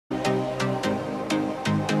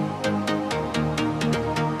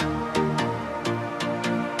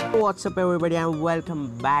WhatsApp everybody and welcome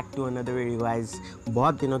back to another video guys.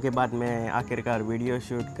 बहुत दिनों के बाद मैं आखिरकार वीडियो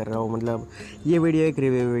शूट कर रहा हूँ। मतलब ये वीडियो एक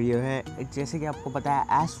रिव्यू वीडियो है। जैसे कि आपको पता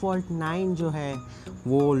है एसफॉल्ट 9 जो है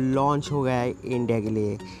वो लॉन्च हो गया है इंडिया के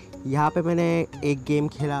लिए। यहाँ पे मैंने एक गेम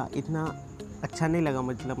खेला, इतना अच्छा नहीं लगा।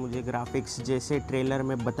 मतलब मुझे ग्राफिक्स जैसे ट्रेलर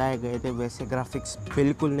में बताए गए थे वैसे ग्राफिक्स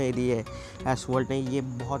बिल्कुल नहीं दिए एसफॉल्ट ने। ये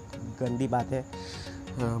बहुत गंदी बात है।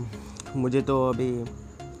 मुझे तो अभी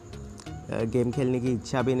गेम खेलने की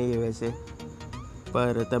इच्छा भी नहीं है वैसे,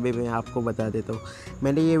 पर तभी मैं आपको बता देता हूँ।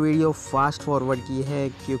 मैंने ये वीडियो फास्ट फॉरवर्ड की है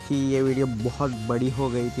क्योंकि ये वीडियो बहुत बड़ी हो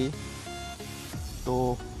गई थी।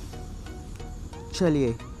 तो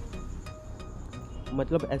चलिए,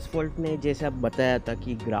 मतलब एसफॉल्ट ने जैसा बताया था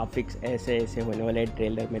कि ग्राफिक्स ऐसे ऐसे होने वाले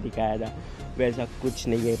ट्रेलर में दिखाया था, वैसा कुछ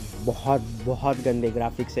नहीं है। बहुत बहुत गंदे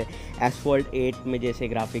ग्राफिक्स है। एसफॉल्ट 8 में जैसे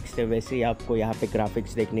ग्राफिक्स थे वैसे ही आपको यहाँ पे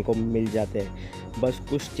ग्राफिक्स देखने को मिल जाते हैं। बस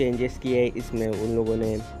कुछ चेंजेस किए इसमें उन लोगों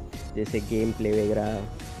ने, जैसे गेम प्ले वगैरह,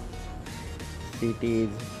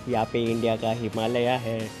 सिटीज़, यहाँ पे इंडिया का हिमालय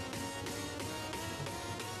है।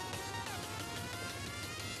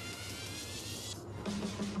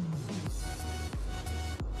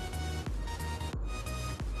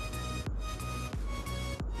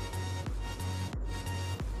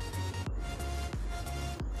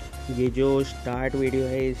 ये जो स्टार्ट वीडियो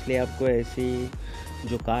है इसलिए आपको ऐसी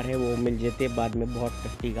जो कार है वो मिल जाती है, बाद में बहुत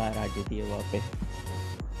टट्टी कार आ जाती है वहाँ पे।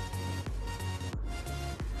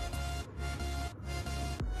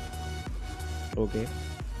 ओके,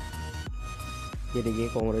 ये देखिए,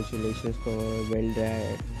 कॉन्ग्रेचुलेशंस वेल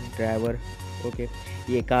ड्राइवर। ओके,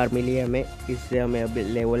 ये कार मिली है हमें, इससे हमें अब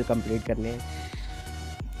लेवल कंप्लीट करने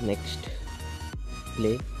हैं। Next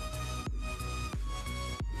play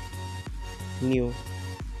new.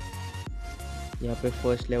 यहाँ पे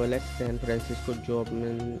फर्स्ट लेवल है सैन फ्रांसिस्को जॉब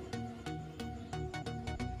में।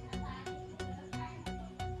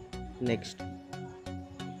 नेक्स्ट,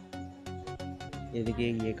 ये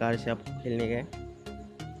देखिए, ये कार से आप खेलने गए।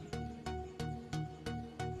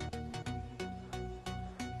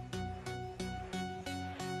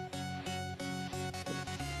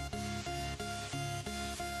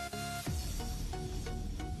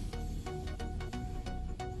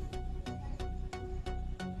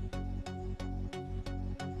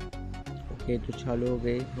 ओके, तो चालू हो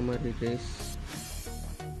गई हमारी रेस।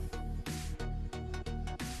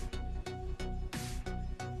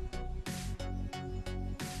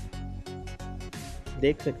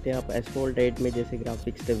 देख सकते हैं आप एसफॉल्ट 8 में जैसे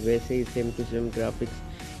ग्राफिक्स थे वैसे ही सेम टू सेम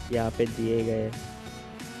ग्राफिक्स यहाँ पे दिए गए।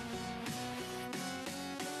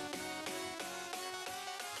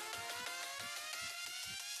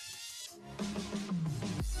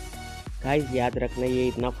 गाइस याद रखना, ये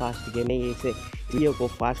इतना फास्ट गेम नहीं है, इसे वीडियो को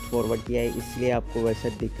फास्ट फॉरवर्ड किया है इसलिए आपको वैसा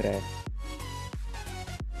दिख रहा है।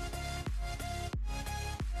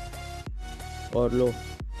 और लो,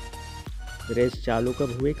 रेस चालू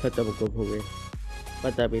कब हुई ख़त्म कब हुए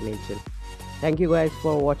पता भी नहीं चल। Thank you guys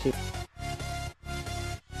for watching.